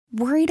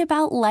Worried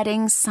about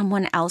letting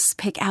someone else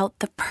pick out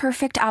the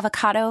perfect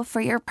avocado for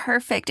your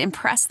perfect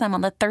impress them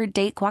on the third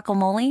date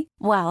guacamole?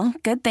 Well,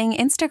 good thing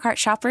Instacart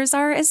shoppers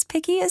are as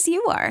picky as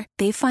you are.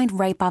 They find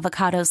ripe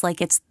avocados like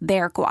it's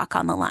their guac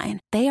on the line.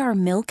 They are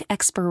milk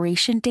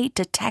expiration date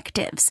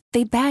detectives.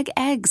 They bag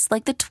eggs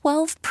like the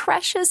 12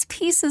 precious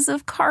pieces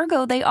of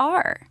cargo they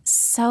are.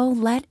 So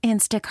let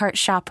Instacart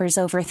shoppers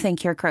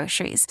overthink your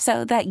groceries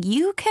so that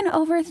you can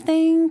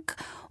overthink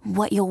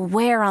what you'll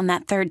wear on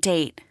that third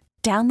date.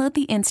 Download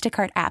the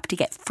Instacart app to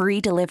get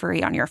free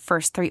delivery on your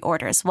first 3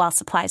 orders while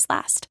supplies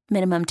last.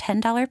 Minimum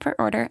 $10 per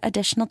order.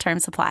 Additional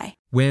terms apply.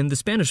 When the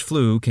Spanish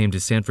flu came to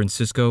San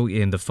Francisco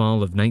in the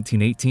fall of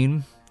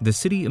 1918, the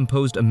city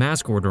imposed a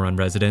mask order on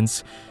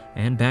residents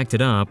and backed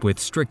it up with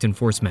strict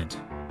enforcement.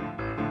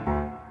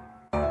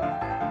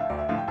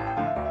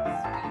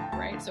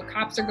 So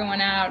cops are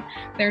going out,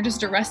 they're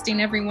just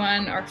arresting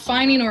everyone, or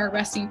finding or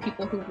arresting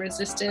people who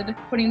resisted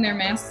putting their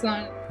masks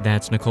on.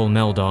 That's Nicole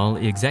Meldahl,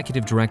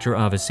 executive director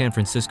of a San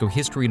Francisco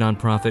history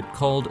nonprofit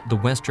called the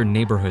Western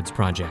Neighborhoods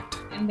Project.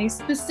 And they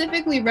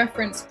specifically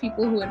referenced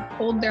people who had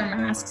pulled their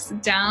masks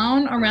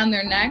down around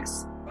their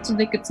necks so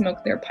they could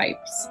smoke their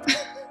pipes.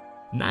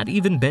 Not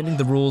even bending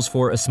the rules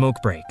for a smoke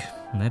break.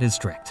 That is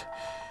strict.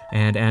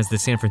 And as the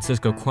San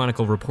Francisco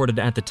Chronicle reported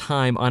at the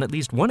time, on at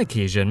least one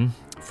occasion,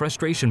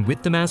 frustration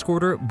with the mask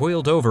order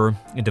boiled over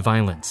into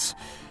violence.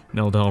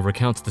 Meldahl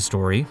recounts the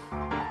story.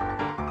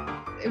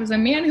 It was a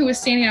man who was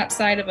standing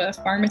outside of a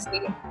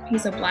pharmacy.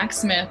 He's a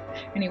blacksmith,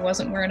 and he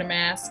wasn't wearing a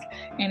mask.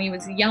 And he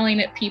was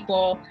yelling at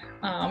people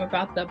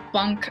about the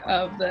bunk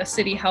of the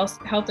city health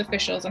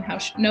officials and how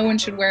no one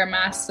should wear a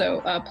mask.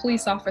 So a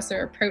police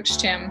officer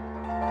approached him.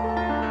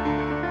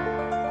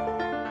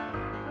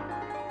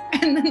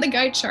 And then the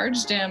guy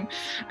charged him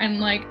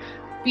and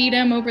beat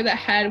him over the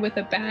head with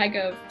a bag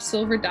of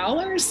silver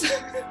dollars,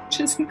 which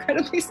is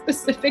incredibly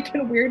specific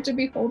and weird to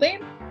be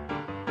holding.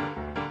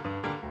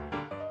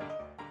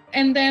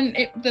 And then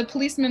the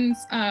policeman's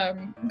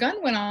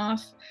gun went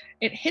off.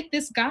 It hit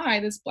this guy,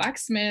 this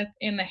blacksmith,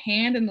 in the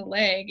hand and the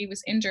leg. He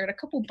was injured. A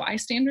couple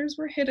bystanders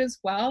were hit as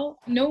well.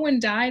 No one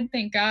died,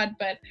 thank God.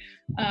 But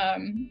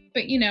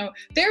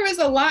there was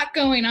a lot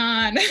going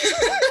on.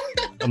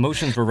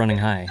 Emotions were running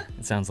high,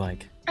 it sounds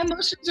like.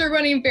 Emotions are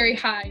running very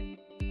high.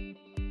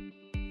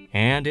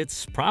 And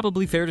it's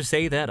probably fair to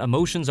say that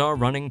emotions are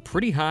running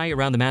pretty high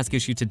around the mask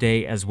issue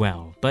today as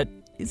well. But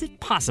is it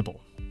possible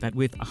that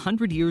with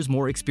 100 years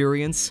more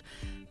experience,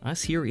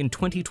 us here in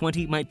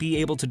 2020 might be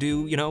able to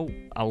do,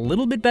 a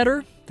little bit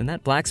better than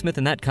that blacksmith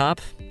and that cop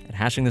at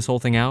hashing this whole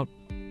thing out?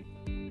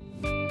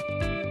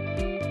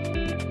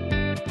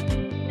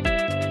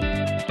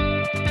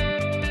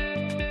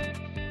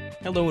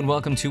 Hello and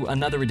welcome to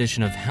another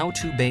edition of How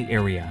to Bay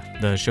Area,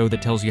 the show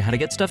that tells you how to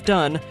get stuff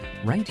done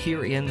right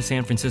here in the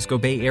San Francisco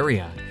Bay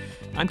Area.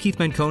 I'm Keith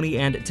Menconi,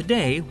 and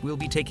today we'll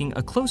be taking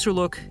a closer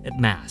look at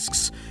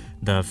masks,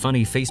 the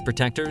funny face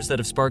protectors that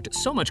have sparked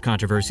so much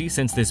controversy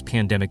since this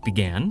pandemic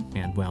began,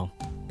 and well,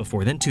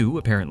 before then too,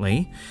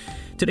 apparently.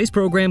 Today's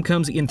program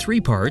comes in 3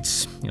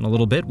 parts. In a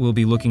little bit, we'll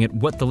be looking at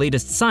what the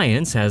latest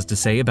science has to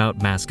say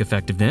about mask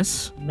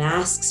effectiveness.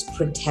 Masks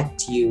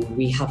protect you.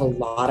 We have a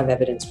lot of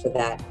evidence for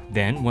that.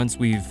 Then, once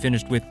we've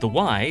finished with the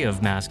why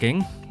of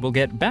masking, we'll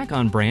get back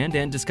on brand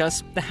and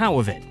discuss the how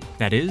of it.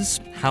 That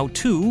is, how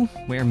to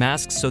wear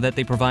masks so that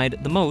they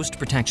provide the most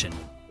protection.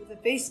 With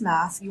a face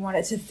mask, you want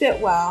it to fit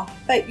well,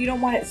 but you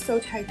don't want it so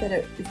tight that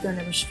it's going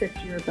to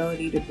restrict your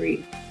ability to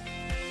breathe.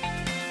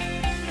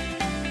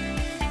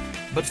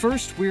 But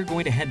first, we're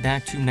going to head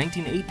back to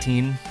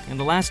 1918 and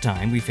the last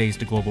time we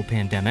faced a global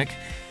pandemic.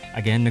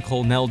 Again,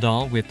 Nicole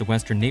Meldahl with the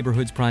Western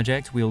Neighborhoods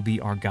Project will be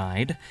our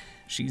guide.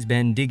 She's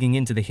been digging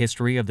into the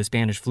history of the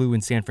Spanish flu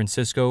in San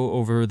Francisco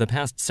over the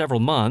past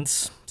several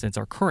months, since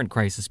our current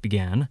crisis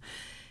began.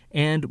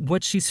 And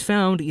what she's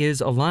found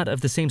is a lot of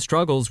the same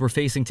struggles we're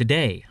facing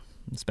today,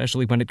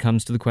 especially when it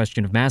comes to the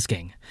question of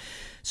masking.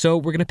 So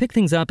we're going to pick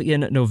things up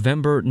in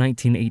November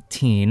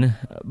 1918.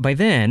 By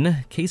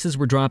then, cases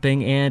were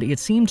dropping, and it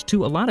seemed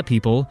to a lot of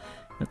people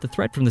that the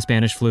threat from the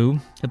Spanish flu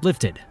had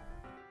lifted.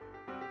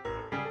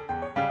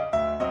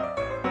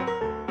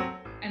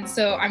 And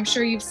so I'm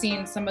sure you've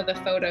seen some of the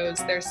photos.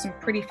 There's some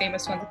pretty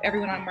famous ones of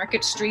everyone on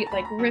Market Street,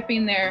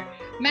 ripping their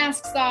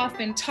masks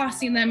off and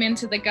tossing them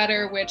into the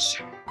gutter,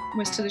 which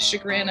was to the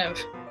chagrin of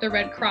the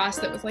Red Cross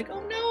that was like,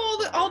 oh no,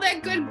 all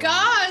that good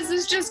gauze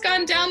has just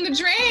gone down the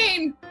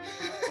drain.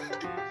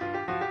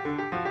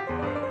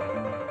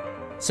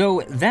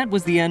 So that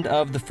was the end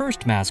of the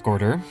first mask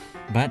order,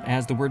 but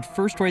as the word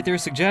first right there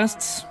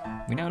suggests,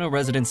 we now know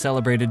residents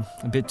celebrated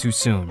a bit too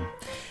soon.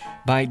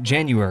 By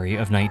January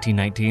of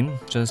 1919,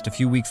 just a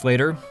few weeks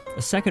later,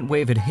 a second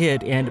wave had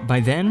hit, and by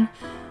then,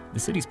 the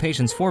city's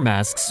patience for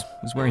masks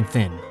was wearing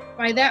thin.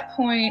 By that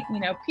point,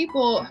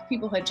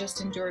 people had just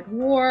endured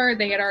war.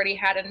 They had already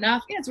had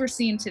enough, as we're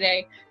seeing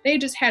today. They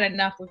just had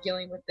enough of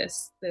dealing with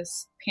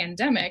this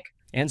pandemic.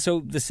 And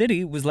so the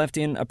city was left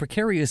in a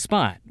precarious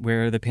spot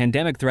where the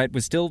pandemic threat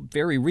was still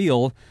very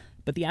real,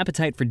 but the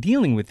appetite for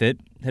dealing with it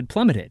had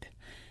plummeted.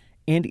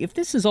 And if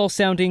this is all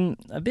sounding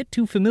a bit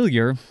too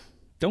familiar,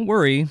 don't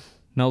worry.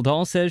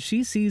 Meldahl says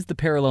she sees the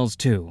parallels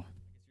too.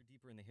 You're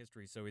deeper in the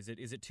history, so is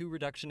it too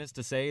reductionist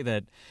to say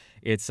that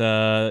it's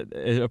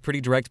a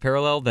pretty direct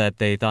parallel, that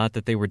they thought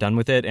that they were done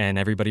with it and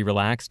everybody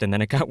relaxed and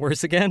then it got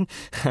worse again?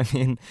 I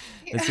mean,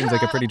 it seems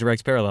like a pretty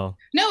direct parallel.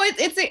 No,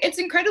 it's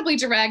incredibly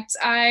direct.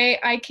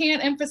 I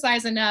can't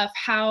emphasize enough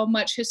how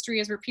much history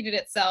has repeated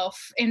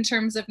itself in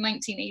terms of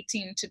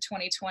 1918 to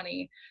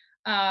 2020.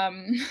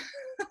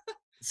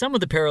 Some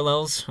of the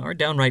parallels are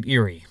downright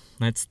eerie.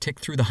 Let's tick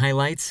through the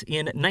highlights.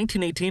 In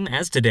 1918,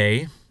 as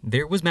today,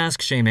 there was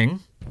mask shaming.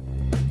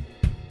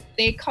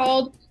 They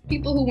called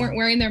people who weren't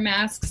wearing their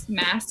masks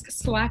mask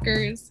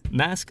slackers.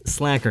 Mask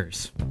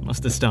slackers.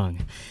 Must have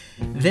stung.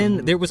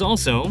 Then there was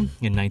also,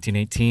 in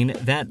 1918,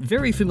 that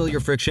very familiar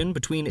friction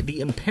between the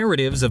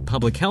imperatives of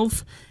public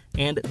health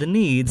and the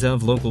needs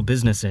of local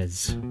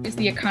businesses. Is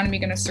the economy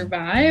going to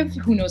survive?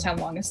 Who knows how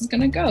long this is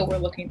going to go? We're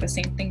looking at the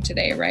same thing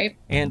today, right?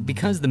 And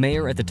because the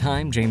mayor at the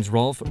time, James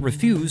Rolfe,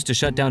 refused to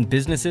shut down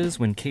businesses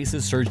when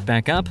cases surged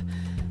back up,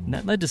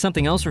 that led to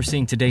something else we're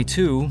seeing today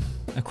too,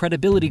 a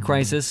credibility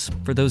crisis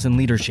for those in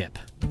leadership.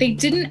 They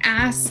didn't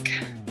ask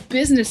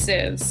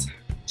businesses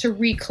to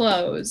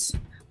reclose,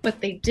 but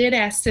they did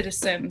ask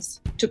citizens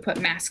to put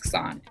masks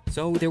on.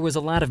 So there was a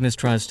lot of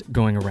mistrust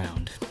going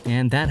around,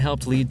 and that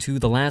helped lead to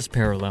the last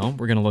parallel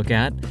we're going to look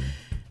at.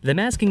 The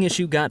masking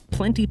issue got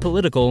plenty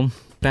political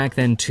back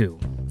then too.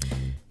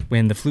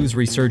 When the flu's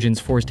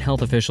resurgence forced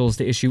health officials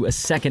to issue a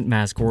second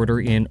mask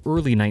order in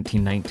early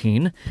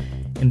 1919,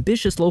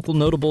 ambitious local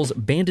notables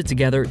banded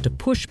together to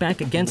push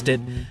back against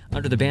it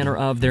under the banner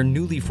of their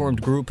newly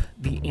formed group,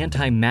 the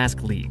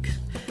Anti-Mask League.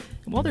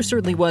 While there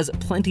certainly was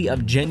plenty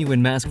of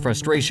genuine mask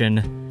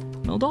frustration,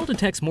 Meldahl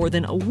detects more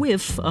than a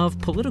whiff of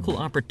political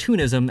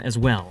opportunism as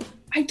well.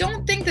 I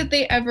don't think that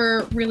they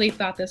ever really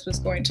thought this was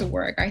going to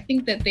work. I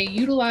think that they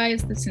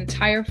utilized this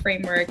entire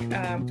framework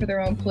for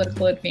their own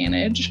political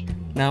advantage.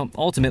 Now,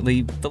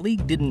 ultimately, the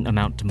league didn't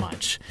amount to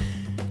much.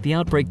 The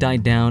outbreak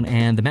died down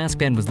and the mask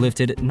ban was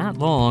lifted not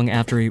long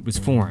after it was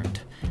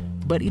formed.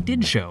 But it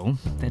did show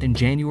that in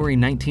January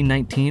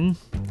 1919,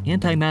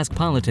 anti-mask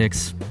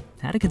politics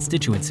had a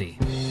constituency.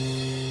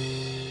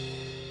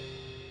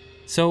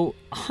 So,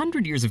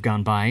 100 years have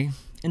gone by,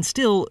 and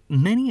still,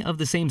 many of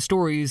the same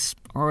stories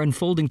are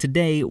unfolding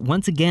today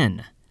once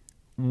again.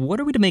 What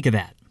are we to make of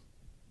that?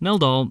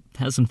 Meldahl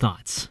has some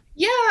thoughts.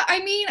 Yeah,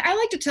 I mean, I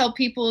like to tell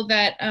people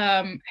that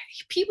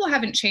people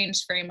haven't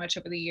changed very much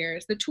over the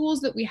years. The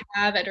tools that we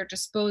have at our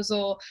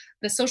disposal,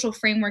 the social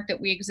framework that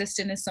we exist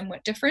in is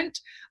somewhat different,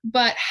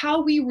 but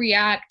how we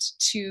react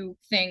to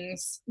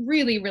things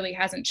really, really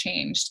hasn't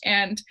changed.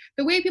 And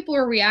the way people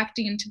are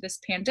reacting to this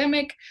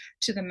pandemic,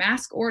 to the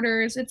mask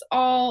orders, it's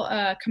all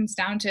comes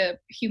down to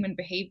human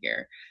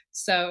behavior.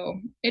 So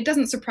it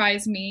doesn't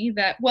surprise me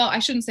that, well, I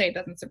shouldn't say it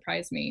doesn't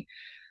surprise me.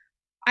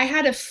 I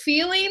had a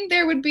feeling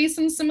there would be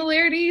some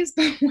similarities,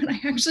 but when I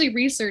actually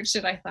researched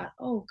it, I thought,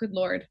 oh, good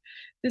Lord,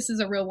 this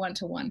is a real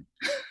one-to-one.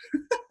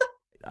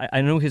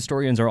 I know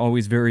historians are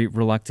always very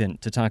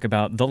reluctant to talk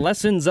about the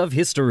lessons of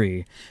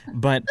history,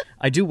 but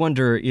I do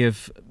wonder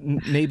if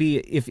maybe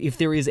if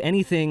there is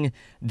anything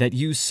that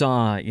you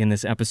saw in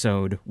this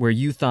episode where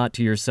you thought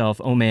to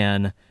yourself, oh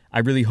man, I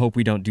really hope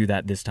we don't do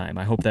that this time.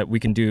 I hope that we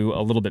can do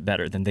a little bit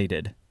better than they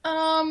did.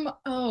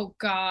 Oh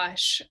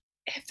gosh.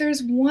 If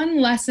there's one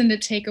lesson to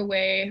take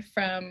away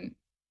from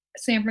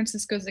San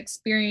Francisco's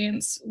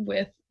experience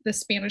with the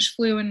Spanish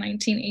flu in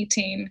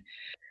 1918,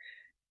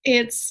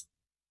 it's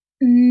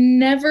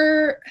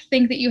never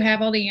think that you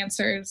have all the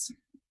answers.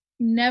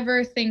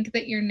 Never think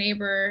that your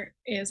neighbor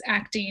is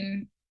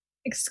acting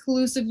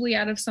exclusively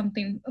out of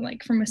something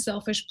like from a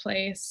selfish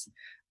place.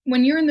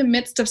 When you're in the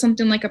midst of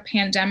something like a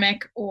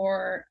pandemic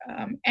or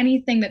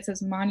anything that's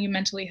as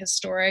monumentally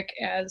historic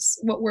as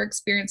what we're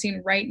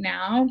experiencing right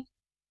now,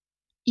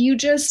 you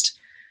just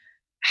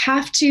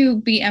have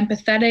to be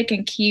empathetic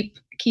and keep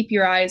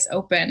your eyes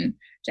open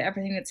to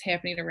everything that's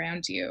happening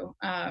around you.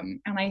 And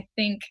I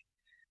think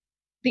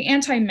the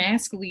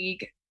Anti-Mask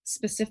League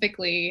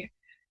specifically,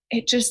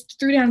 it just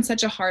threw down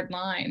such a hard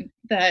line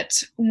that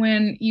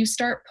when you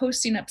start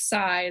posting up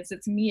sides,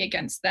 it's me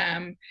against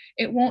them,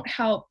 it won't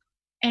help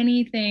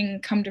anything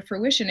come to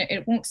fruition.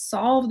 It won't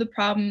solve the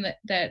problem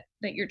that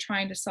you're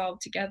trying to solve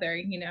together,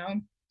 you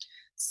know?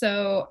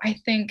 So I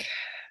think,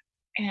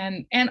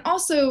 and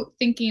also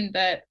thinking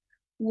that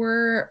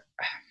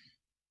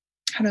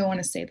how do I want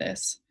to say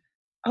this?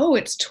 Oh,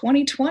 it's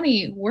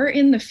 2020. We're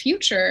in the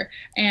future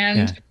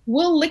and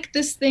we'll lick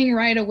this thing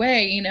right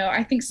away. You know,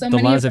 I think the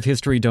laws of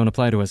history don't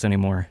apply to us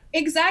anymore.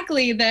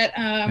 Exactly.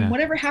 That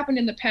whatever happened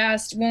in the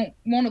past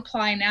won't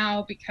apply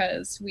now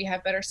because we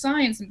have better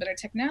science and better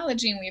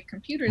technology and we have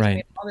computers and we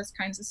have all this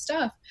kinds of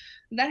stuff.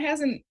 That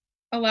hasn't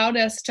allowed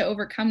us to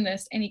overcome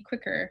this any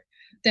quicker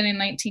than in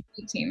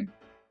 1918.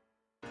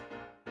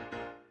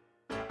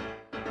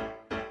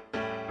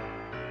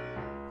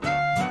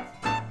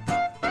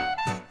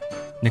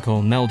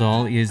 Nicole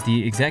Meldahl is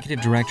the executive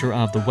director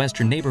of the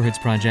Western Neighborhoods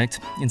Project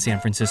in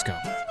San Francisco.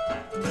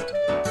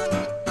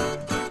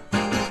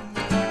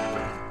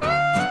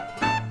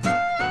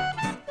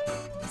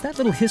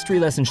 little history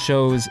lesson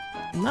shows,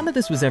 none of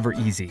this was ever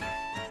easy.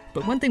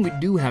 But one thing we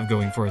do have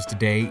going for us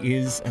today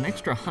is an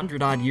extra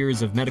 100-odd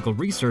years of medical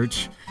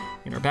research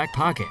in our back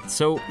pocket.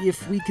 So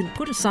if we can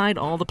put aside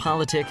all the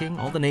politicking,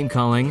 all the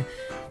name-calling,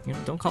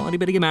 don't call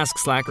anybody a mask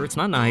slacker, it's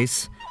not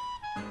nice,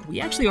 we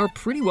actually are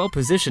pretty well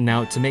positioned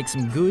now to make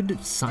some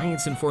good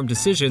science-informed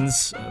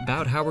decisions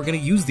about how we're going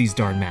to use these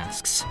darn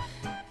masks.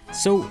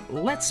 So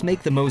let's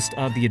make the most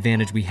of the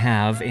advantage we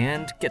have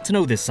and get to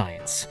know this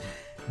science.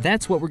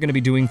 That's what we're going to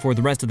be doing for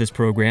the rest of this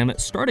program,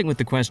 starting with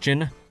the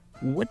question,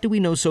 what do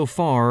we know so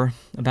far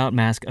about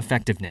mask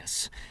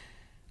effectiveness?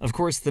 Of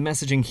course, the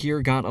messaging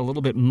here got a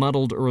little bit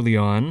muddled early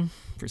on.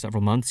 For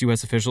several months,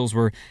 U.S. officials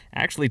were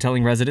actually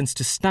telling residents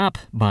to stop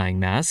buying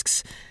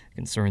masks,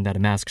 concerned that a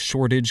mask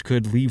shortage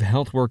could leave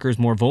health workers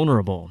more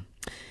vulnerable.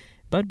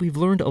 But we've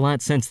learned a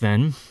lot since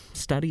then.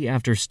 Study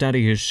after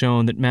study has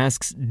shown that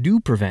masks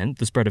do prevent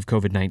the spread of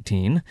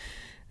COVID-19.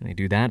 And they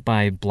do that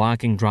by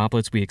blocking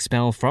droplets we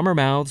expel from our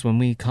mouths when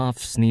we cough,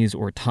 sneeze,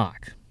 or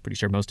talk. Pretty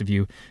sure most of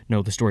you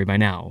know the story by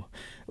now.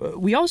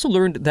 We also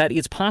learned that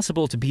it's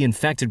possible to be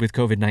infected with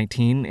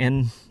COVID-19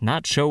 and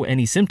not show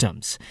any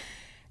symptoms.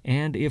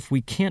 And if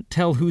we can't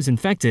tell who's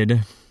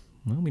infected,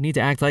 well, we need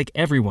to act like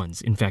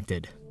everyone's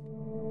infected.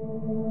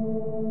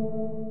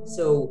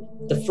 So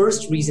the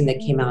first reason that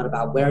came out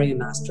about wearing a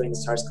mask during the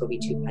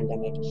SARS-CoV-2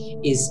 pandemic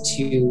is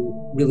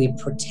to really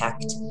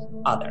protect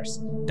others.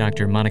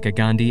 Dr. Monica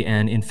Gandhi,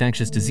 an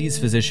infectious disease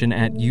physician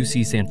at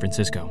UC San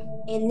Francisco.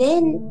 And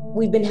then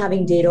we've been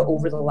having data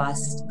over the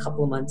last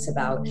couple of months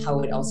about how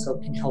it also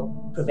can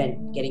help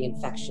prevent getting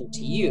infection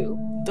to you.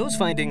 Those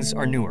findings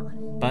are newer,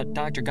 but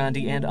Dr.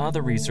 Gandhi and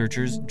other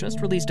researchers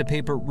just released a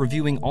paper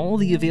reviewing all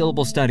the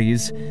available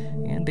studies,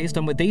 and based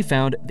on what they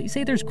found, they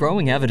say there's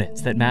growing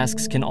evidence that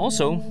masks can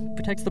also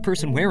protect the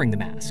person wearing the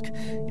mask,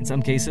 in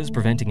some cases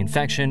preventing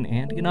infection,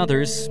 and in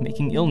others,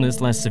 making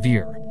illness less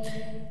severe.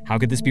 How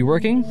could this be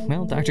working?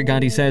 Well, Dr.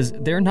 Gandhi says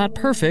they're not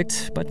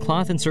perfect, but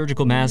cloth and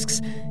surgical masks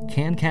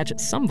can catch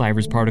some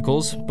virus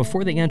particles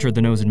before they enter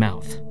the nose and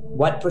mouth.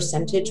 What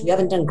percentage? We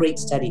haven't done great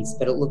studies,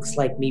 but it looks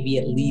like maybe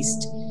at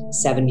least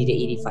 70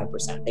 to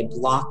 85%. They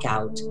block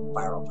out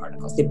viral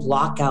particles. They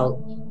block out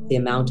the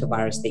amount of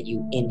virus that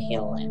you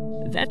inhale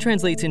in. That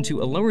translates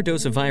into a lower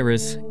dose of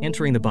virus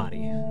entering the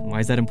body. Why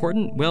is that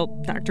important? Well,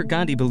 Dr.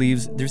 Gandhi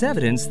believes there's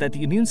evidence that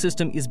the immune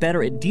system is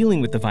better at dealing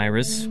with the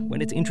virus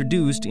when it's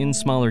introduced in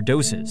smaller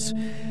doses.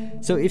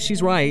 So if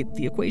she's right,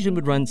 the equation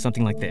would run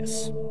something like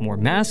this. More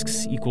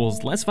masks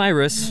equals less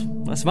virus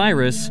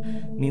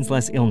means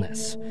less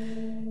illness.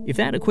 If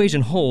that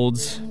equation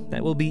holds,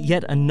 that will be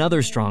yet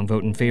another strong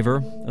vote in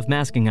favor of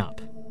masking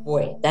up.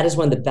 Boy, that is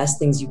one of the best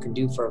things you can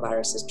do for a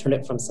virus, is turn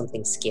it from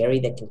something scary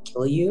that can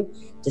kill you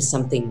to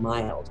something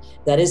mild.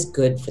 That is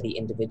good for the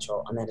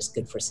individual, and that is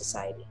good for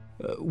society.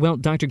 Well,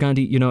 Dr.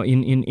 Gandhi,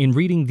 in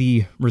reading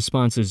the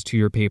responses to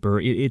your paper,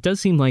 it does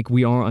seem like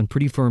we are on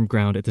pretty firm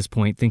ground at this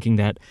point, thinking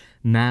that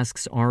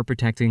masks are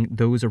protecting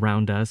those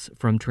around us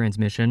from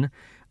transmission.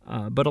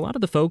 But a lot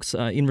of the folks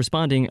in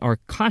responding are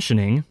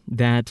cautioning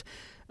that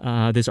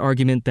this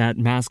argument that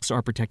masks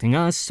are protecting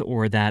us,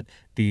 or that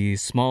the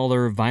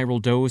smaller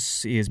viral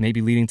dose is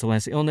maybe leading to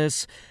less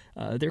illness,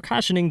 they're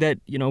cautioning that,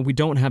 we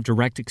don't have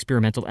direct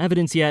experimental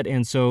evidence yet,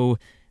 and so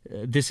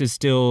this is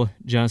still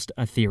just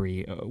a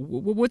theory.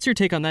 What's your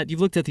take on that? You've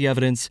looked at the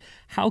evidence.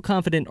 How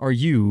confident are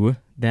you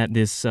that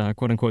this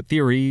quote-unquote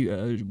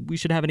theory, we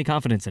should have any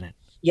confidence in it?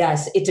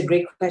 Yes, it's a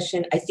great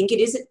question. I think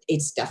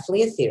it's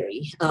definitely a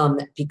theory,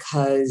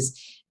 because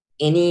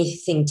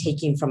anything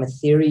taking from a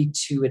theory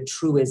to a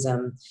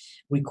truism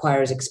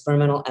requires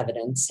experimental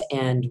evidence,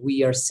 and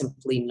we are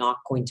simply not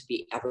going to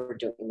be ever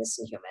doing this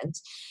in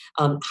humans.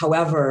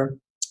 However,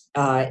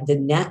 the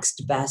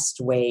next best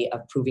way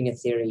of proving a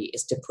theory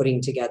is to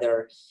putting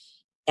together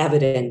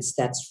evidence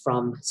that's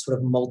from sort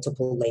of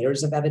multiple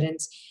layers of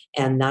evidence,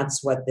 and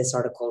that's what this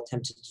article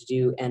attempted to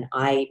do. And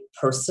I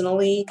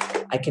personally,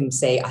 I can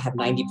say I have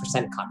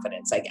 90%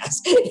 confidence, I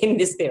guess, in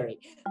this theory.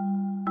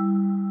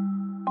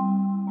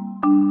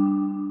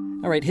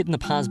 All right, hitting the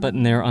pause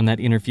button there on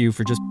that interview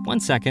for just 1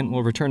 second.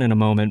 We'll return in a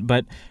moment,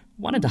 but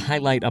wanted to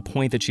highlight a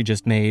point that she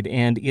just made,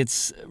 and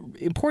it's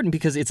important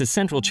because it's a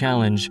central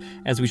challenge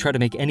as we try to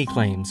make any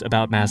claims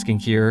about masking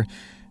here.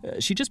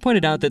 She just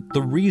pointed out that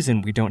the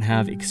reason we don't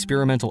have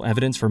experimental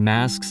evidence for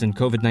masks and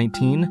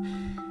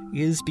COVID-19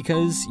 is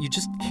because you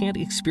just can't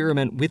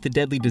experiment with the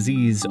deadly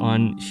disease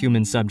on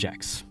human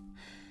subjects.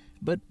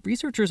 But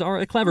researchers are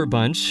a clever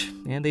bunch,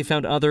 and they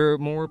found other,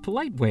 more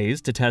polite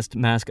ways to test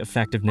mask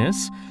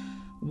effectiveness.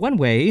 One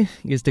way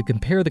is to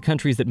compare the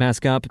countries that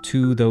mask up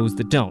to those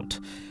that don't.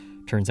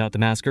 Turns out the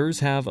maskers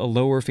have a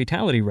lower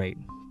fatality rate,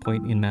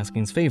 point in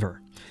masking's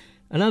favor.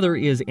 Another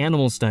is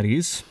animal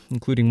studies,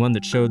 including one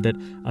that showed that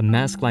a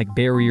mask-like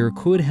barrier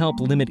could help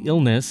limit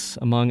illness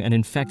among an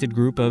infected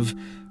group of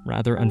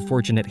rather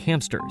unfortunate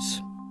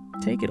hamsters.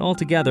 Take it all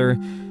together,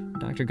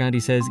 Dr. Gandhi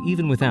says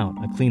even without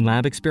a clean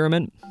lab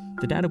experiment,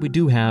 the data we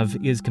do have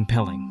is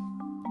compelling.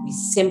 We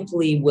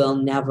simply will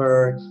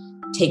never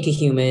take a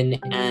human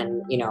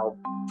and,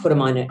 put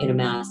them on in a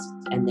mask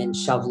and then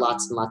shove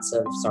lots and lots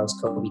of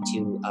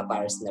SARS-CoV-2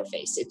 virus in their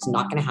face. It's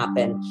not going to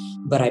happen,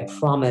 but I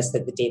promise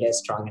that the data is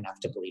strong enough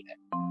to believe it.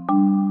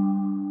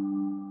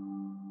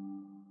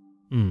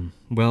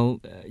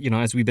 Well,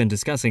 as we've been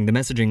discussing, the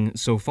messaging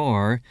so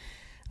far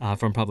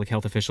from public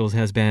health officials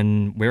has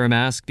been wear a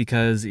mask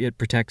because it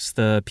protects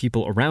the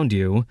people around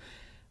you.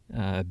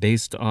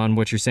 Based on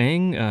what you're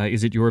saying,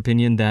 is it your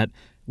opinion that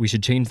we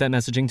should change that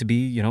messaging to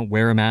be,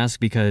 wear a mask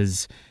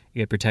because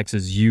it protects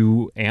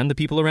you and the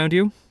people around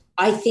you?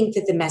 I think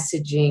that the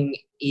messaging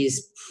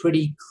is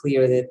pretty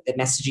clear that the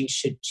messaging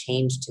should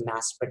change to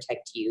mask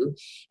protect you.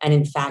 And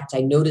in fact,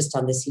 I noticed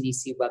on the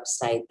CDC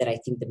website that I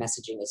think the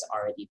messaging has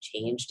already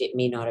changed. It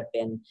may not have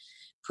been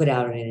put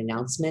out in an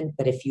announcement,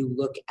 but if you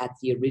look at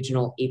the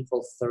original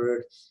April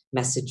 3rd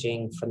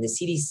messaging from the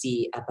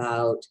CDC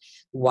about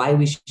why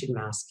we should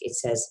mask, it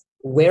says,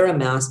 wear a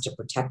mask to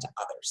protect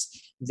others.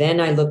 Then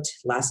I looked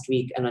last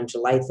week, and on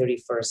July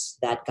 31st,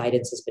 that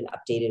guidance has been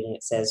updated, and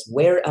it says,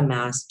 wear a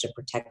mask to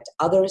protect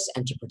others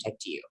and to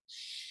protect you.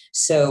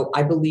 So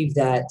I believe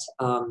that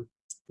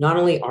not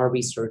only our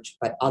research,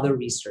 but other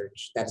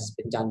research that has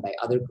been done by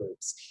other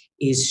groups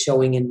is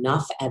showing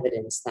enough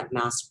evidence that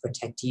masks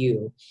protect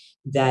you,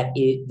 that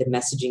the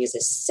messaging is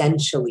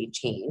essentially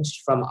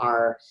changed from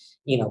our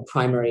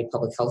primary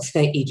public health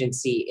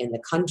agency in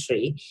the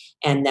country,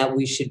 and that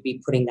we should be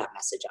putting that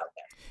message out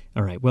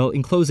there. All right. Well,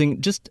 in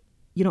closing, just,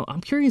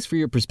 I'm curious for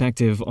your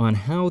perspective on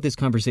how this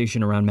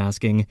conversation around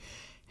masking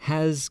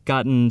has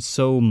gotten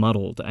so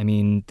muddled. I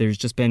mean, there's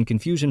just been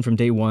confusion from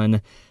day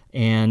one.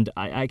 And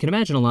I can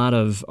imagine a lot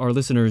of our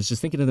listeners just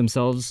thinking to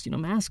themselves,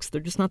 masks, they're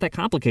just not that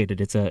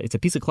complicated. It's a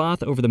piece of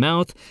cloth over the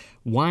mouth.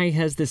 Why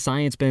has this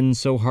science been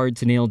so hard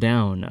to nail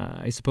down?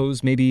 I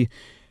suppose maybe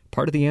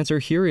part of the answer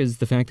here is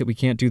the fact that we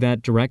can't do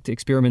that direct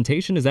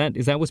experimentation. Is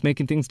that what's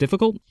making things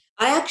difficult?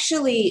 I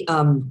actually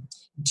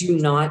do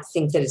not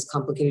think that it's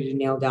complicated to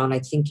nail down. I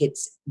think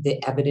the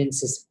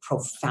evidence is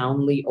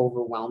profoundly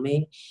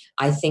overwhelming.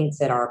 I think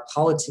that our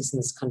politics in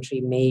this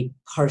country may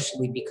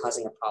partially be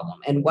causing a problem.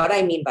 And what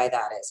I mean by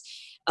that is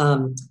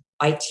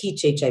I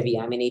teach HIV.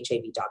 I'm an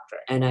HIV doctor.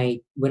 And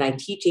when I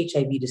teach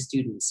HIV to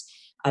students,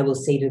 I will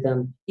say to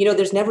them,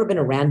 there's never been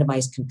a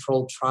randomized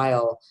controlled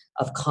trial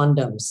of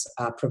condoms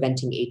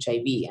preventing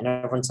HIV. And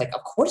everyone's like,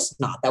 of course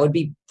not. That would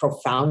be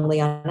profoundly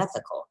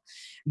unethical.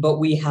 But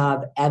we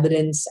have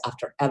evidence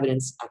after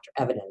evidence after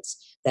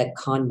evidence that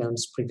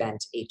condoms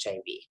prevent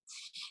HIV.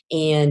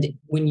 And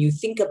when you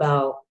think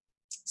about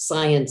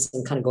science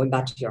and kind of going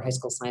back to your high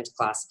school science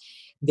class,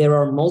 there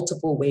are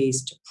multiple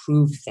ways to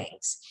prove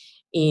things.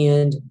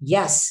 And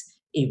yes,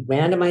 a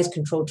randomized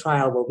controlled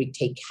trial where we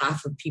take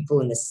half of people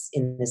in this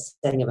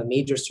setting of a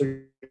major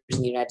surgery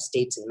in the United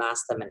States and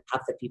mask them, and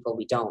half the people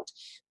we don't,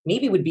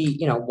 maybe would be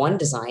one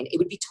design. It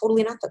would be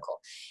totally unethical,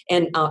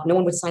 and no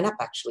one would sign up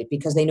actually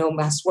because they know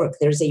masks work.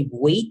 There's a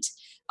weight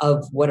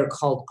of what are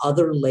called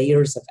other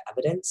layers of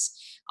evidence: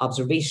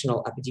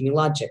 observational,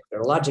 epidemiologic,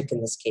 virologic.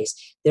 In this case,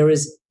 there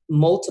is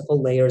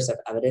multiple layers of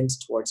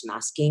evidence towards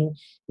masking.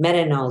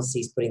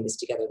 Meta-analyses putting this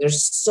together.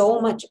 There's so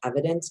much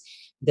evidence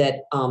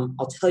that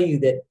I'll tell you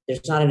that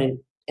there's not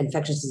an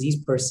infectious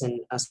disease person,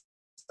 a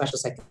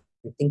specialist I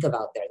can think of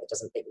out there that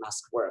doesn't think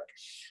masks work.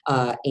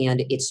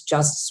 And it's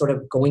just sort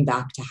of going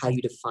back to how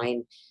you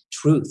define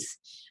truth.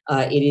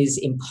 It is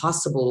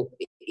impossible,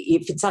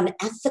 if it's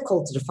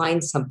unethical to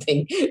define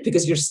something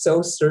because you're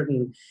so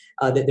certain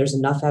that there's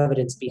enough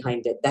evidence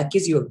behind it, that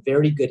gives you a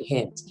very good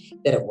hint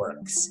that it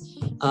works.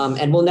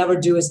 And we'll never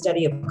do a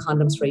study of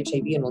condoms for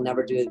HIV, and we'll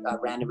never do a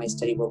randomized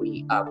study where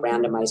we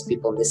randomize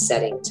people in this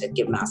setting to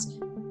give masks.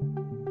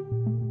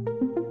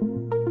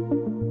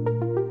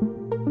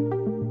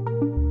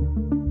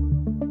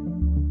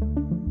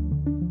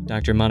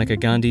 Dr. Monica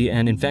Gandhi,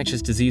 an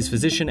infectious disease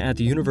physician at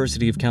the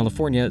University of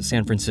California,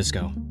 San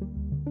Francisco.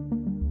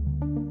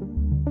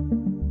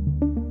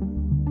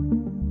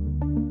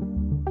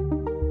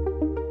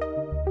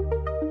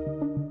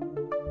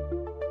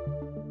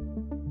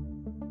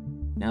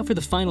 Now for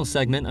the final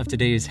segment of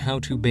today's How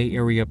to Bay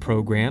Area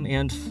program,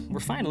 and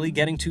we're finally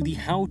getting to the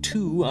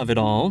how-to of it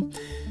all.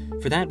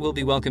 For that, we'll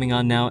be welcoming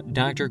on now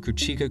Dr.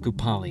 Krutika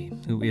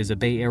Kuppalli, who is a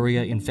Bay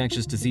Area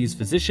infectious disease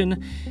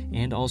physician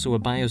and also a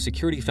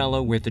biosecurity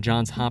fellow with the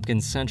Johns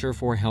Hopkins Center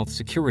for Health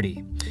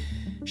Security.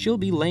 She'll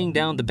be laying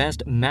down the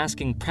best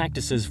masking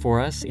practices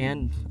for us,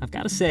 and I've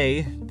got to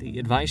say, the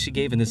advice she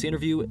gave in this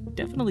interview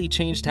definitely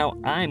changed how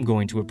I'm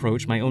going to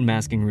approach my own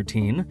masking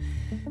routine,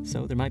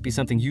 so there might be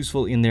something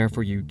useful in there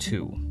for you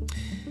too.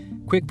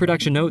 Quick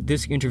production note,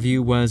 this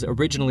interview was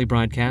originally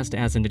broadcast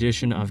as an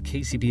edition of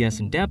KCBS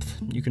In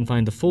Depth. You can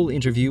find the full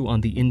interview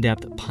on the In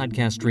Depth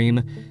podcast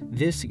stream.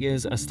 This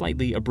is a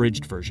slightly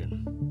abridged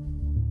version.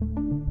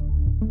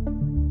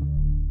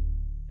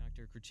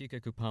 Dr.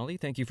 Krutika Kuppalli,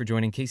 thank you for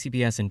joining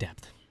KCBS In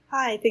Depth.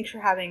 Hi, thanks for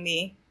having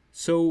me.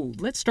 So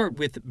let's start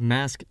with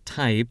mask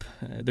type.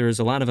 There's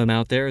a lot of them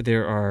out there.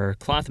 There are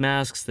cloth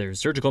masks,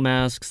 there's surgical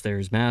masks,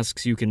 there's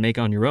masks you can make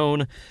on your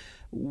own.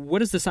 What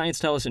does the science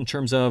tell us in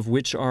terms of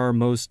which are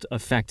most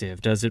effective?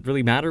 Does it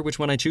really matter which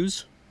one I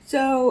choose?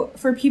 So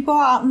for people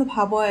out in the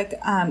public,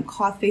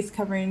 cloth face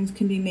coverings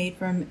can be made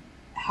from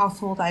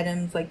household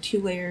items like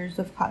 2 layers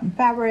of cotton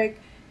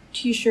fabric,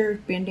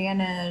 t-shirts,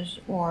 bandanas,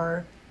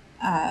 or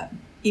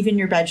even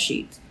your bed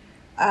sheets.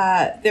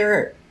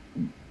 There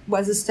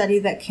was a study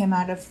that came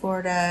out of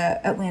Florida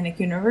Atlantic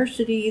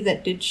University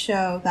that did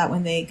show that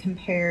when they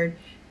compared,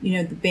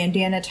 the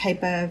bandana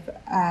type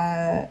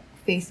of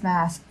face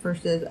mask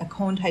versus a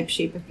cone type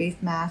shape of face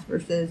mask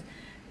versus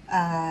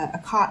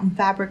a cotton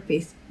fabric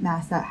face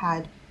mask that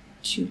had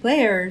 2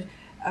 layers,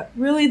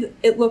 really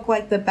it looked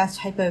like the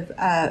best type of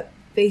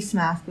face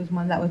mask was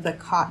one that was a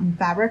cotton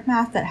fabric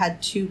mask that had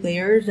 2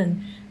 layers,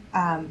 and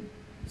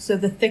so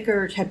the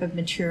thicker type of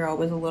material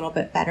was a little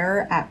bit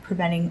better at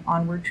preventing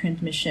onward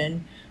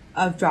transmission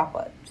of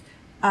droplets.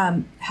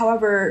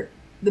 However,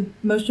 the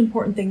most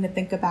important thing to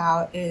think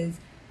about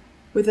is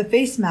with a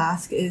face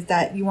mask is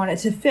that you want it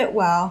to fit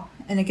well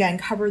and again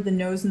cover the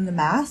nose in the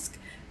mask,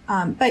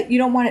 but you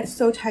don't want it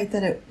so tight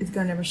that it is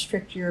going to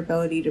restrict your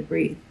ability to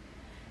breathe.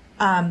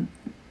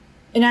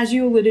 And as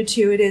you alluded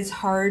to, it is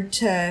hard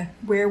to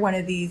wear one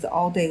of these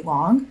all day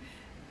long.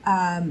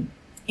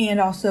 And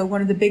also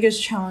one of the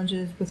biggest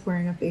challenges with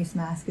wearing a face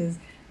mask is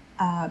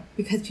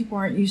because people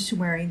aren't used to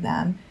wearing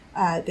them,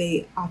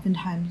 they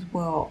oftentimes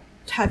will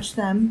touch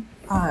them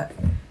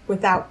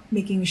without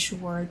making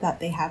sure that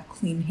they have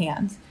clean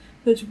hands.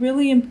 So it's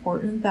really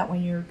important that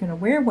when you're going to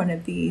wear one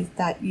of these,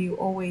 that you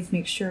always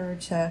make sure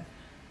to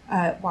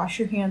wash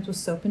your hands with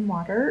soap and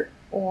water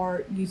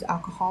or use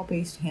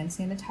alcohol-based hand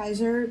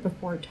sanitizer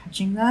before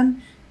touching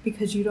them,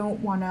 because you don't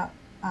want to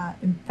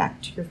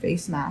infect your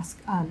face mask,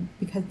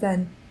 because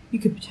then you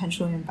could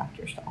potentially infect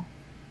yourself.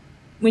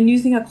 When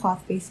using a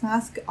cloth face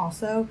mask,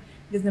 also,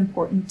 it is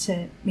important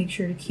to make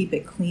sure to keep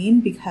it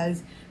clean,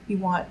 because you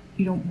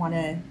don't want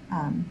to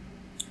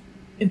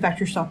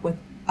infect yourself with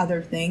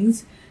other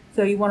things.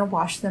 So you want to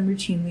wash them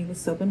routinely with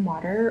soap and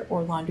water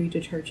or laundry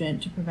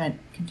detergent to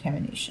prevent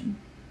contamination.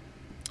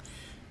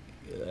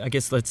 I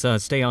guess let's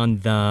stay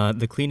on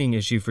the cleaning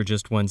issue for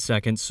just one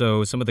second.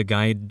 So some of the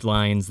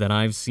guidelines that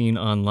I've seen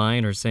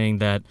online are saying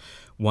that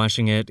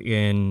washing it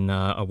in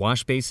a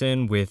wash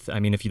basin with,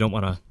 if you don't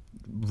want to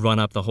run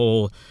up the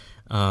whole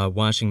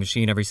washing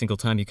machine every single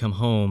time you come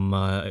home,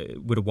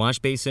 would a wash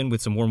basin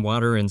with some warm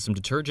water and some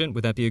detergent,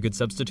 would that be a good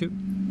substitute?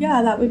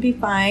 Yeah, that would be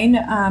fine.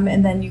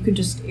 And then you could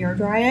just air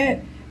dry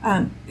it.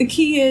 The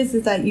key is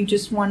that you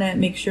just want to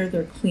make sure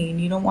they're clean.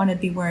 You don't want to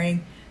be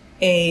wearing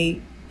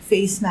a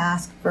face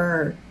mask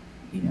for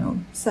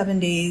 7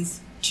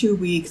 days, 2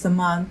 weeks, a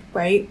month,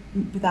 right,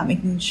 without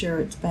making sure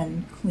it's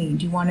been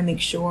cleaned. You want to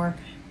make sure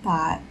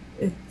that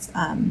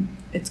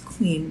it's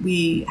clean.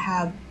 We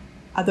have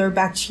other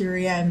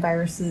bacteria and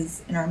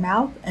viruses in our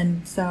mouth,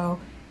 and so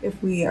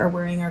if we are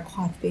wearing our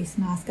cloth face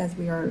mask as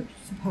we are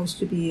supposed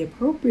to be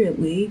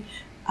appropriately,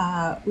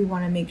 we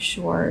want to make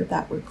sure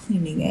that we're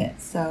cleaning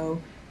it.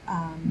 So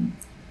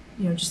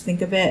just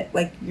think of it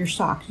like your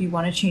socks. You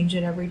want to change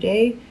it every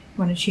day. You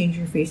want to change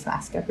your face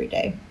mask every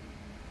day.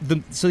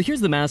 So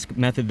here's the mask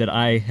method that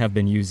I have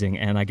been using,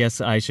 and I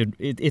guess I should,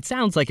 it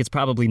sounds like it's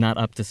probably not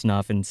up to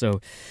snuff, and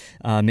so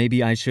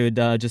maybe I should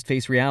just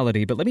face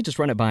reality, but let me just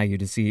run it by you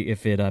to see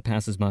if it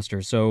passes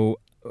muster. So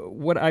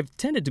what I've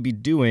tended to be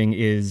doing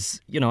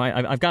is,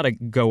 I've got to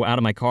go out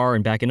of my car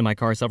and back into my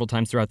car several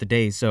times throughout the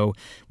day, so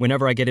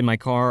whenever I get in my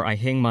car, I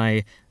hang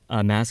my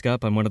mask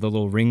up on one of the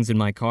little rings in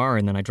my car,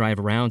 and then I drive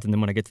around, and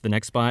then when I get to the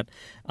next spot,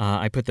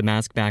 I put the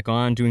mask back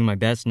on, doing my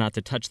best not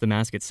to touch the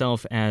mask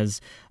itself as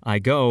I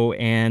go,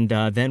 and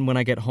then when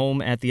I get home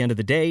at the end of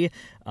the day,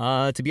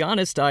 to be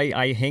honest,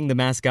 I hang the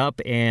mask up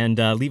and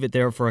leave it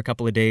there for a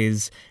couple of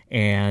days,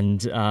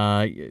 and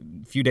a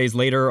few days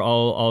later,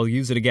 I'll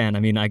use it again.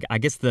 I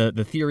guess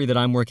the theory that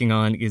I'm working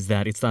on is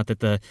that it's thought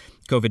that the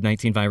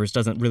COVID-19 virus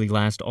doesn't really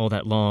last all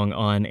that long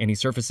on any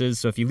surfaces,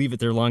 so if you leave it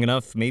there long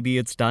enough, maybe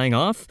it's dying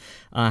off.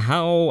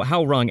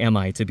 How wrong am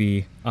I to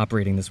be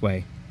operating this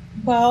way?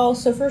 Well,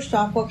 so first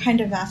off, what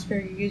kind of mask are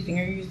you using?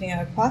 Are you using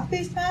a cloth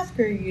face mask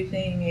or are you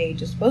using a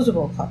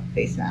disposable cloth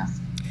face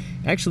mask?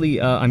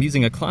 Actually, I'm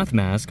using a cloth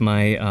mask.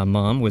 My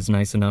mom was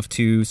nice enough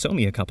to sew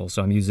me a couple,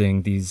 so I'm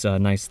using these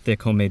nice,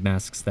 thick homemade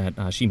masks that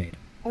she made.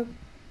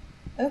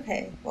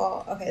 Okay,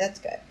 that's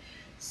good.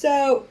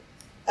 So,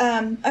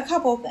 a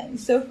couple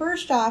things. So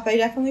first off, I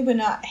definitely would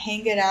not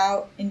hang it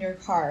out in your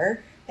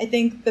car. I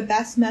think the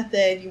best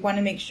method, you want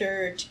to make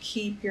sure to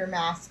keep your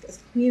mask as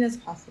clean as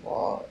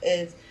possible,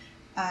 is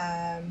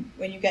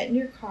when you get in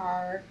your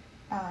car,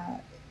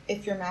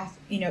 if your mask,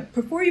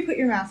 before you put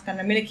your mask on,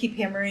 I'm going to keep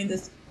hammering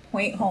this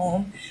point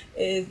home,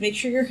 is make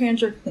sure your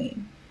hands are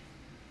clean.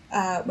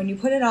 When you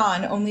put it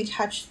on, only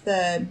touch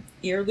the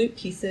ear loop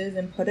pieces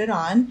and put it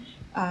on.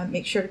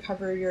 Make sure to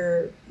cover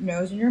your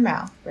nose and your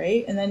mouth,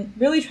 right? And then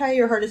really try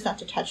your hardest not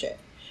to touch it.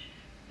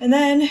 And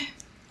then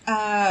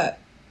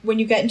when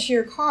you get into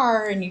your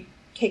car and you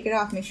take it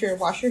off, make sure to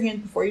wash your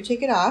hands before you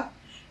take it off.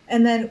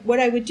 And then what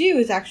I would do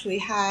is actually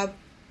have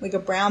like a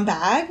brown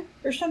bag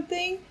or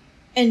something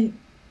and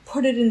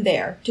put it in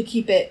there to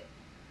keep it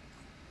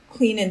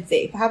clean and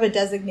safe. Have a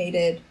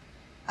designated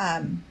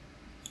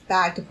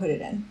bag to put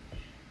it in.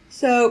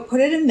 So put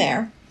it in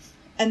there.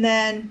 And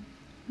then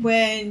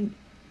when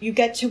you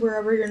get to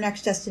wherever your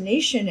next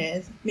destination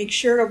is, make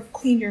sure to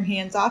clean your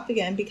hands off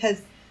again,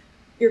 because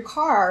your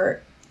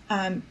car,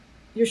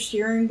 your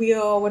steering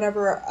wheel,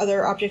 whatever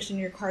other objects in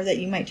your car that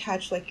you might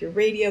touch, like your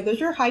radio,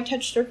 those are high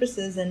touch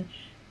surfaces. And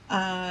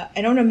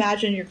I don't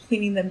imagine you're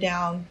cleaning them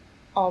down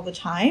all the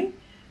time.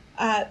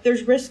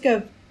 There's risk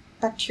of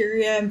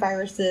bacteria and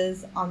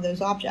viruses on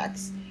those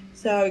objects.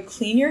 So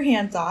clean your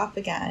hands off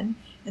again,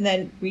 and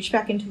then reach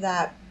back into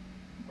that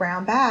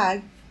brown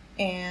bag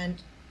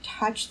and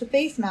touch the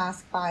face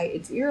mask by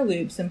its ear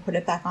loops and put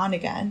it back on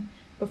again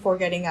before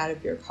getting out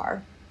of your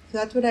car. So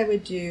that's what I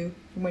would do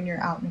when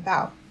you're out and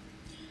about.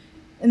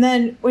 And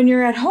then when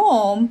you're at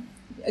home,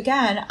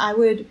 again, I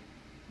would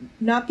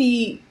not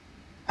be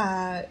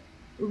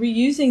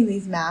reusing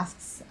these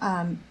masks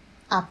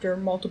after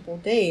multiple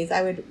days.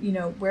 I would,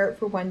 wear it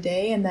for one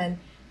day and then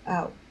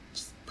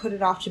put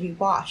it off to be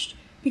washed.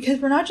 Because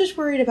we're not just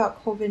worried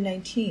about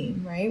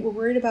COVID-19, right? We're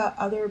worried about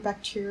other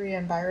bacteria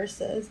and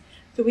viruses.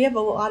 So we have a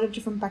lot of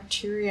different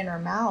bacteria in our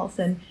mouths.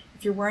 And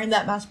if you're wearing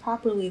that mask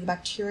properly, the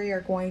bacteria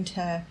are going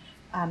to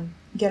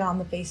get on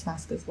the face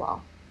mask as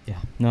well.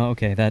 Yeah. No,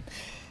 okay.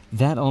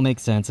 That all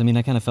makes sense. I mean,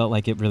 I kind of felt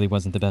like it really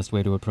wasn't the best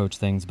way to approach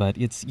things, but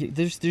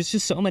there's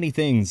just so many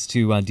things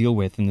to deal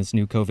with in this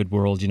new COVID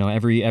world.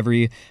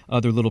 Every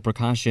other little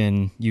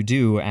precaution you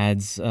do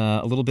adds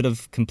a little bit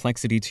of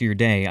complexity to your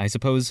day. I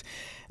suppose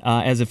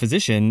as a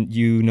physician,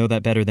 you know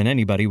that better than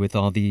anybody with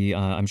all the,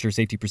 I'm sure,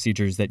 safety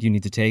procedures that you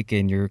need to take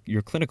in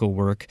your clinical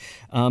work.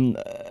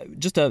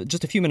 Just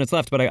a few minutes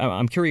left, but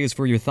I'm curious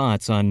for your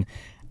thoughts on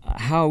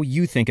how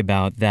you think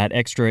about that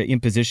extra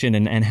imposition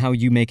and how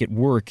you make it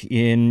work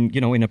in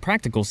a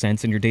practical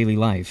sense in your daily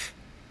life.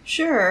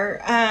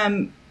 Sure.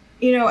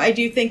 I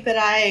do think that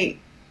I,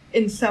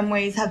 in some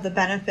ways, have the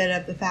benefit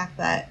of the fact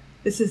that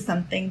this is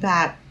something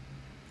that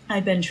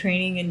I've been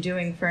training and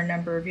doing for a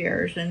number of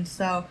years. And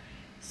so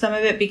some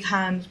of it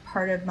becomes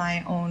part of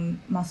my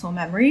own muscle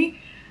memory.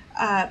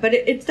 But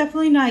it's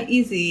definitely not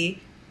easy.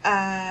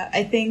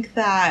 I think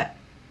that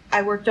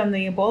I worked on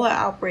the Ebola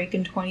outbreak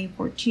in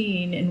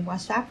 2014 in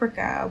West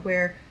Africa,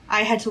 where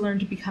I had to learn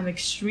to become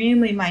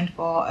extremely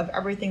mindful of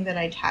everything that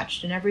I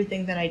touched and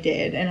everything that I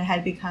did. And I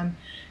had become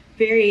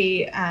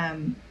very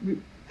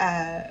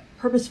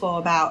purposeful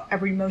about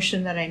every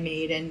motion that I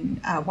made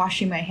and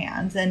washing my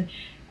hands. And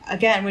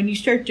again, when you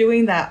start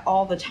doing that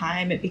all the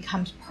time, it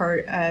becomes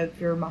part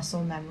of your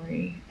muscle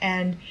memory.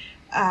 And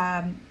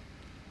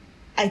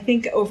I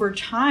think over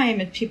time,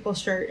 if people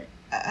start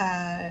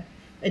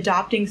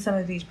adopting some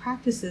of these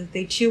practices,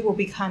 they too will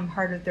become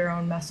part of their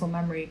own muscle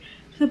memory,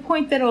 to the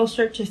point that it'll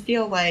start to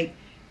feel like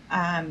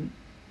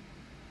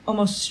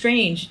almost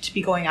strange to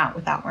be going out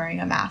without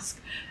wearing a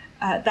mask.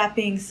 That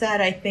being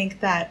said, I think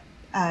that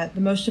the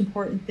most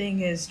important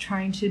thing is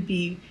trying to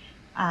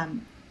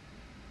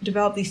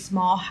develop these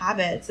small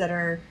habits that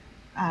are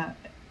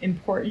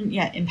important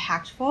yet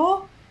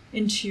impactful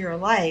into your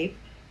life,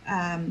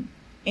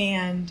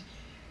 and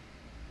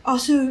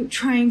also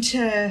trying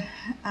to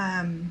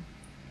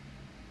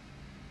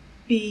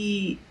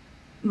be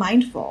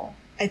mindful.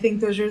 I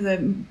think those are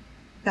the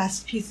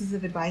best pieces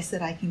of advice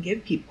that I can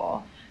give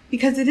people,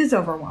 because it is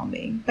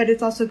overwhelming, but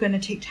it's also going to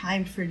take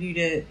time for you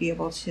to be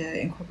able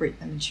to incorporate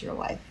them into your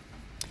life.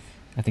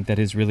 I think that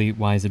is really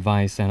wise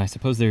advice, and I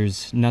suppose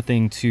there's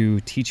nothing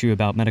to teach you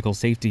about medical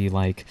safety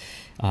like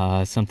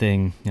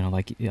something,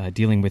 like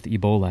dealing with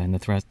Ebola and the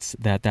threats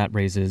that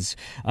raises.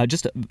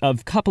 Just a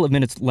couple of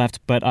minutes left,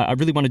 but I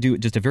really want to do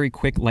just a very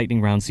quick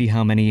lightning round, see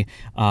how many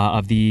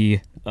of the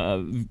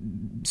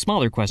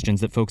smaller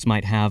questions that folks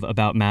might have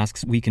about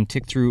masks we can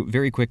tick through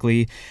very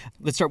quickly.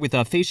 Let's start with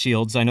face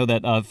shields. I know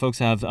that folks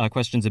have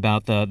questions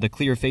about the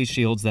clear face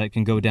shields that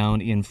can go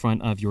down in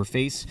front of your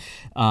face.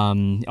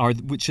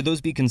 Should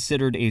those be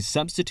considered a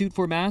substitute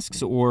for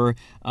masks, or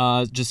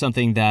just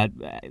something that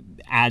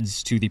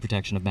adds to the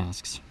protection of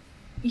masks?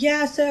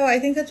 Yeah, so I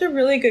think that's a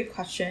really good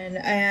question.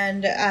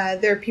 And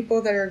there are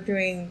people that are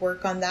doing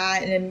work on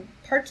that. And in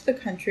parts of the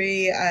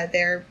country,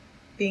 they're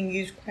being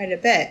used quite a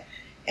bit.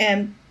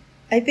 And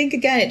I think,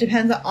 again, it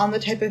depends on the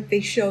type of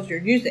face shield you're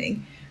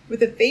using.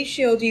 With a face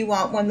shield, you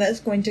want one that's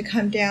going to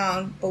come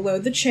down below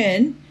the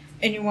chin,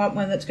 and you want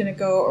one that's going to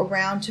go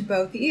around to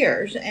both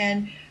ears.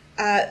 And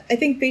I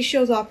think face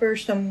shields offer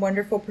some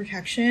wonderful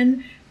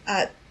protection.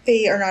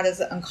 They are not as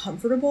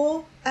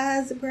uncomfortable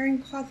as wearing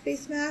a cloth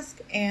face mask.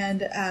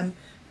 And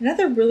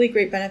another really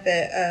great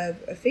benefit of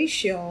a face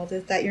shield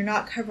is that you're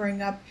not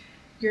covering up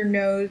your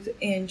nose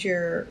and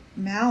your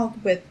mouth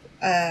with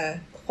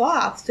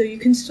cloth, so you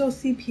can still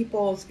see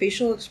people's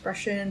facial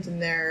expressions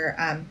and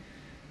their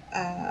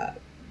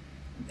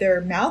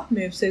mouth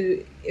moves. So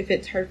if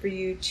it's hard for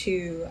you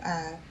to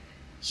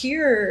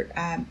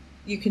hear,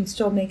 you can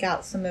still make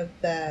out some of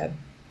the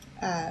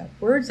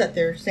words that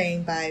they're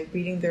saying by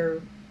reading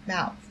their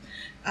mouth.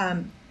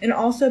 And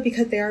also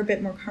because they are a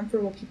bit more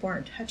comfortable, people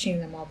aren't touching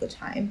them all the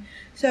time.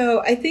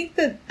 So I think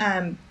that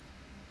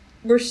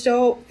we're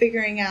still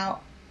figuring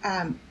out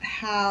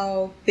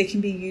how they can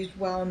be used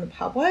well in the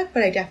public,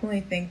 but I definitely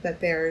think that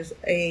there's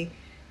a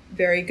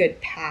very good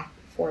path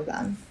for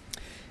them.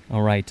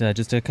 All right,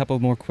 just a couple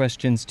more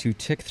questions to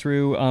tick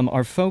through.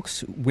 Are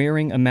folks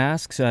wearing a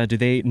mask? Do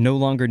they no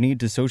longer need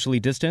to socially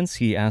distance?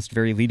 He asked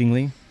very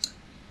leadingly.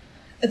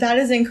 That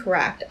is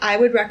incorrect. I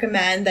would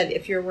recommend that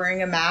if you're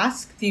wearing a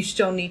mask, you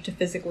still need to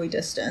physically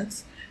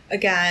distance.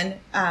 Again,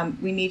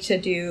 we need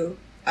to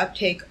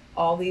uptake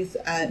all these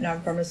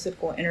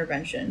non-pharmaceutical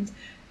interventions.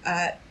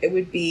 It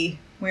would be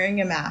wearing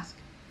a mask,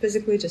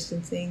 physically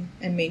distancing,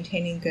 and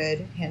maintaining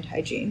good hand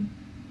hygiene.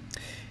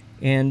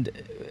 And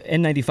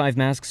N95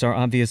 masks are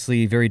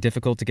obviously very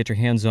difficult to get your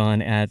hands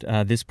on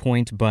at this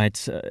point,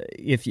 but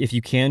if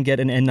you can get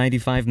an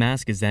N95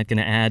 mask, is that going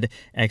to add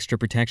extra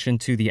protection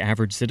to the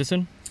average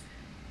citizen?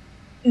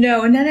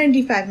 No, an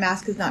N95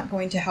 mask is not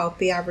going to help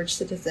the average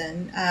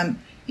citizen.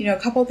 A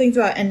couple of things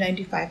about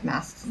N95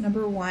 masks.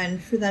 Number one,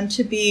 for them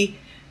to be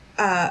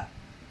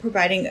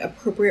providing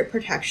appropriate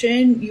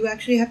protection, you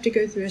actually have to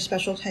go through a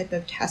special type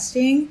of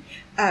testing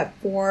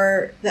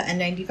for the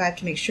N95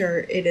 to make sure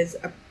it is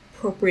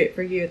appropriate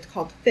for you. It's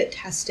called fit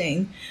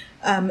testing.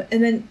 And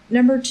then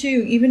number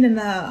two, even in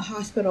the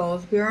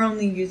hospitals, we're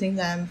only using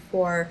them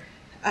for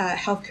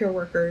healthcare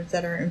workers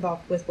that are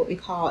involved with what we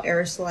call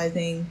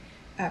aerosolizing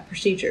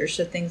procedures.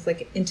 So things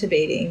like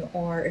intubating,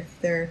 or if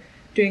they're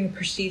doing a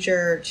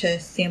procedure to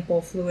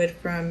sample fluid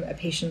from a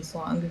patient's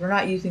lungs. We're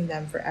not using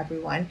them for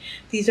everyone.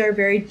 These are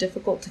very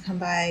difficult to come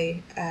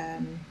by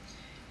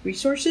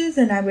resources,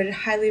 and I would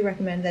highly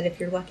recommend that if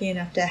you're lucky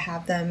enough to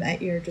have them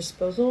at your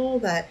disposal,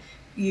 that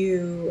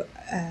you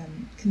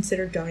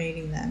consider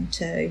donating them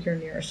to your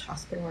nearest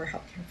hospital or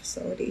healthcare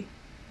facility.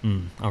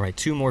 All right,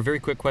 two more very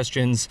quick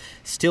questions.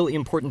 Still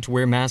important to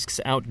wear masks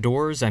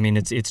outdoors? I mean,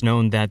 it's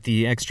known that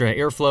the extra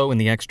airflow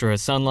and the extra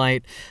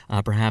sunlight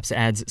perhaps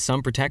adds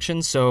some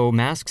protection, so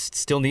masks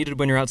still needed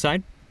when you're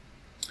outside?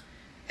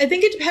 I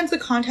think it depends the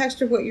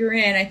context of what you're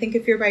in. I think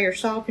if you're by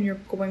yourself and you're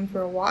going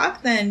for a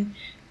walk, then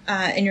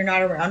and you're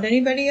not around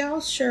anybody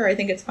else, sure, I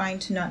think it's fine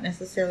to not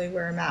necessarily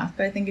wear a mask.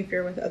 But I think if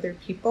you're with other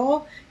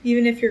people,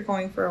 even if you're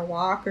going for a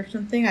walk or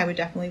something, I would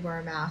definitely wear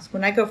a mask.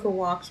 When I go for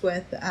walks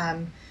with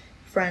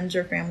friends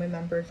or family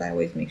members, I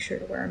always make sure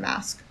to wear a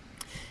mask.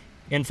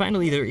 And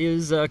finally, there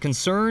is a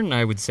concern,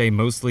 I would say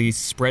mostly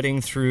spreading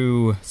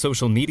through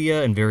social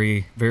media and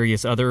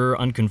various other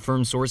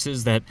unconfirmed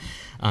sources, that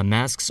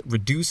masks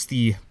reduce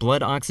the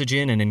blood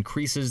oxygen and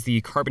increases the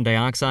carbon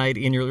dioxide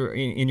in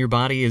your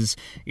body. Is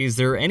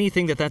there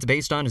anything that's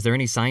based on? Is there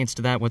any science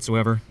to that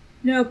whatsoever?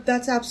 Nope,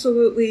 that's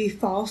absolutely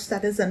false.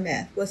 That is a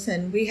myth.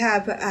 Listen, we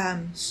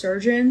have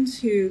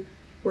surgeons who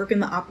work in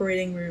the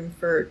operating room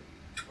for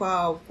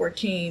 12,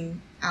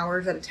 14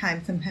 hours at a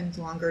time, sometimes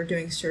longer,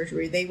 doing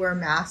surgery. They wear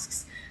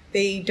masks.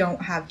 They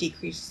don't have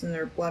decreases in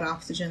their blood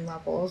oxygen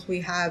levels.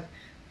 We have,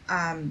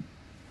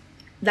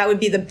 that would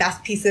be the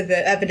best piece of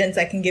evidence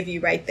I can give you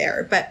right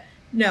there. But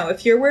no,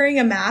 if you're wearing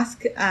a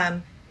mask,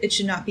 it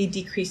should not be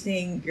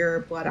decreasing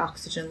your blood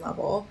oxygen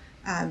level.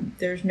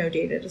 There's no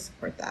data to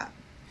support that.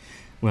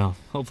 Well,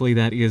 hopefully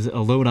that is a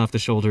load off the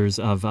shoulders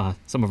of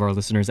some of our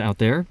listeners out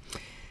there.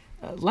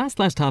 Last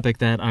topic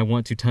that I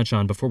want to touch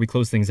on before we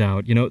close things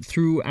out.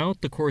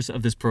 Throughout the course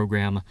of this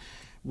program,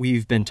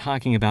 we've been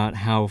talking about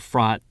how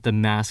fraught the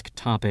mask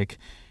topic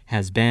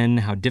has been,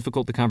 how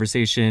difficult the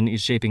conversation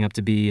is shaping up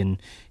to be,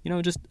 and,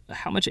 just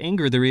how much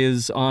anger there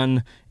is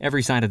on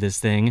every side of this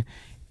thing.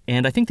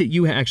 And I think that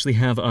you actually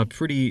have a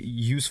pretty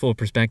useful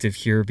perspective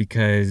here,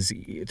 because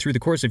through the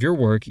course of your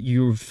work,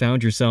 you've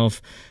found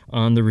yourself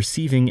on the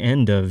receiving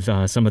end of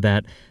some of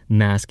that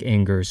mask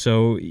anger.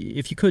 So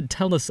if you could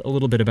tell us a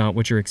little bit about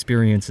what your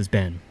experience has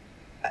been.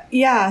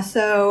 Yeah,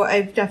 so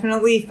I've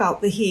definitely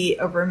felt the heat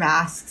over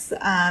masks.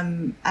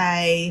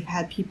 I've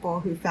had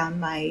people who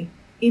found my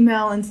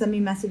email and send me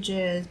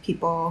messages,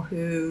 people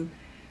who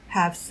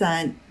have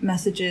sent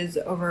messages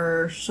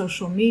over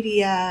social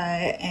media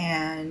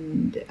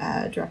and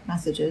direct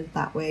messages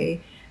that way.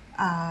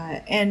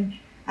 And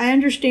I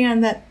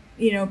understand that,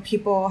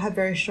 people have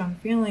very strong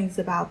feelings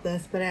about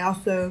this, but I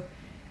also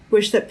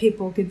wish that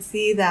people could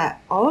see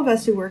that all of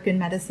us who work in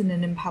medicine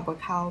and in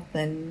public health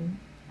and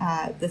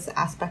this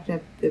aspect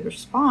of the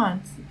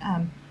response,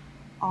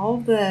 all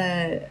of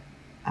the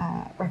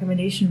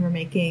recommendations we're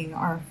making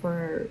are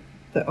for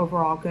the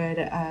overall good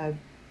of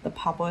the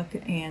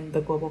public and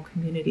the global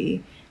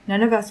community.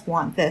 None of us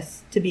want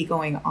this to be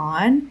going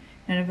on.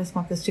 None of us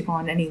want this to go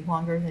on any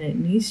longer than it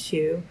needs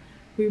to.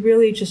 We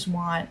really just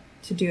want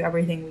to do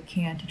everything we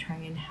can to try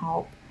and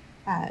help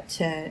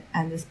to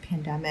end this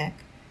pandemic,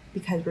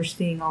 because we're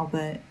seeing all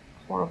the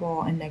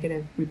horrible and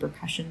negative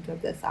repercussions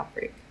of this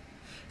outbreak.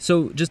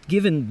 So just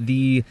given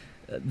the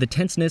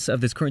tenseness of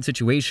this current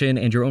situation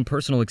and your own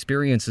personal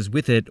experiences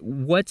with it,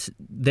 what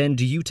then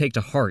do you take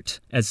to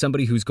heart as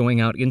somebody who's going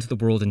out into the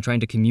world and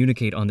trying to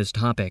communicate on this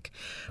topic?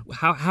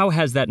 How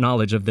has that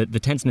knowledge of the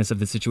tenseness of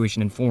the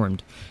situation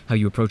informed how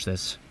you approach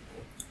this?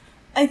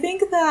 I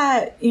think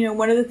that,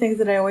 one of the things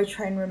that I always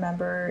try and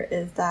remember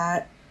is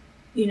that,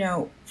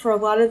 for a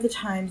lot of the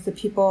times, the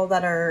people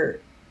that are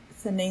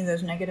sending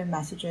those negative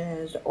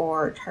messages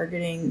or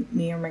targeting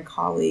me or my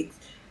colleagues,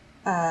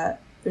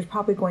 there's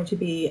probably going to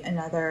be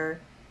another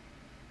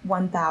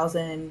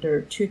 1,000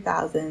 or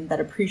 2,000 that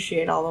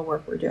appreciate all the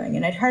work we're doing.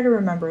 And I try to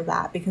remember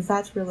that because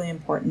that's really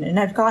important. And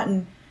I've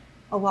gotten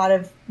a lot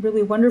of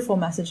really wonderful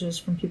messages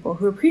from people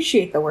who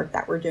appreciate the work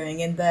that we're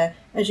doing and the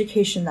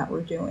education that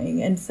we're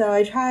doing. And so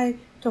I try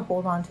to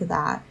hold on to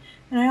that.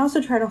 And I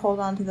also try to hold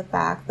on to the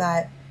fact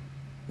that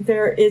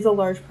there is a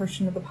large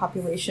portion of the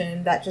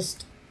population that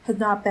just has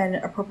not been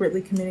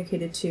appropriately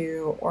communicated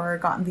to or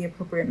gotten the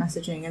appropriate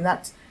messaging. And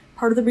that's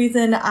part of the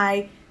reason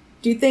I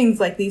do things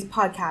like these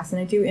podcasts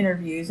and I do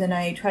interviews and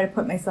I try to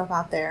put myself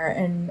out there.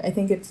 And I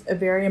think it's a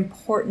very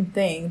important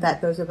thing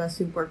that those of us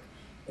who work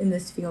in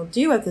this field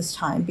do at this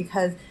time,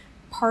 because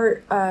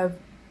part of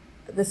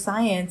the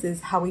science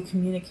is how we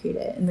communicate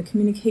it, and the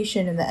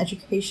communication and the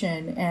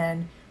education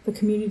and the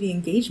community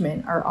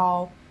engagement are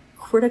all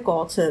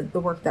critical to the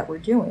work that we're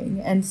doing.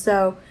 And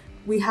so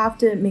we have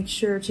to make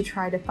sure to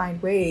try to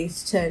find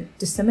ways to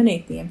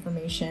disseminate the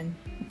information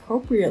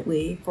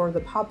appropriately for the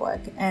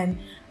public. And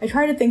I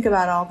try to think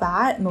about all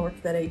that in the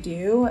work that I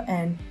do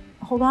and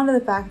hold on to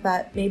the fact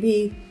that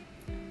maybe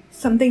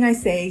something I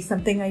say,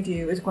 something I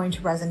do is going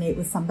to resonate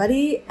with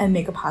somebody and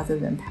make a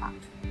positive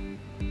impact.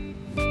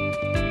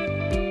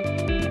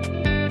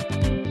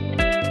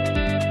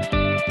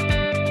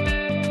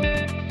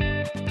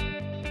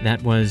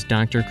 That was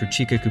Dr.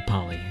 Krutika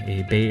Kuppalli,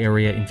 a Bay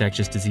Area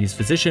infectious disease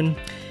physician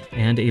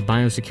and a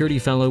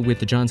biosecurity fellow with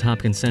the Johns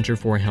Hopkins Center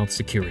for Health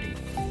Security.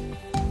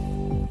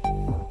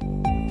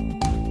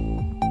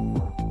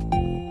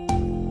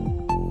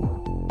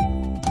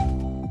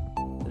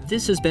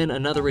 This has been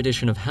another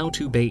edition of How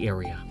to Bay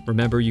Area.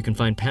 Remember, you can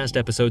find past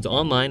episodes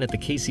online at the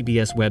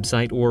KCBS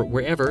website or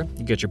wherever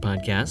you get your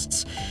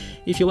podcasts.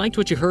 If you liked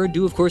what you heard,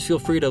 do of course feel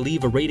free to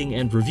leave a rating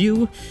and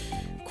review.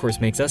 Of course,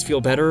 makes us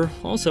feel better.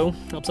 Also,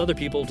 helps other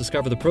people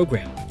discover the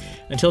program.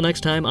 Until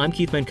next time, I'm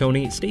Keith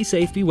Menconi. Stay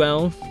safe, be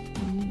well.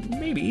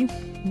 Maybe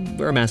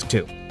wear a mask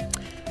too.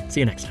 See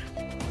you next time.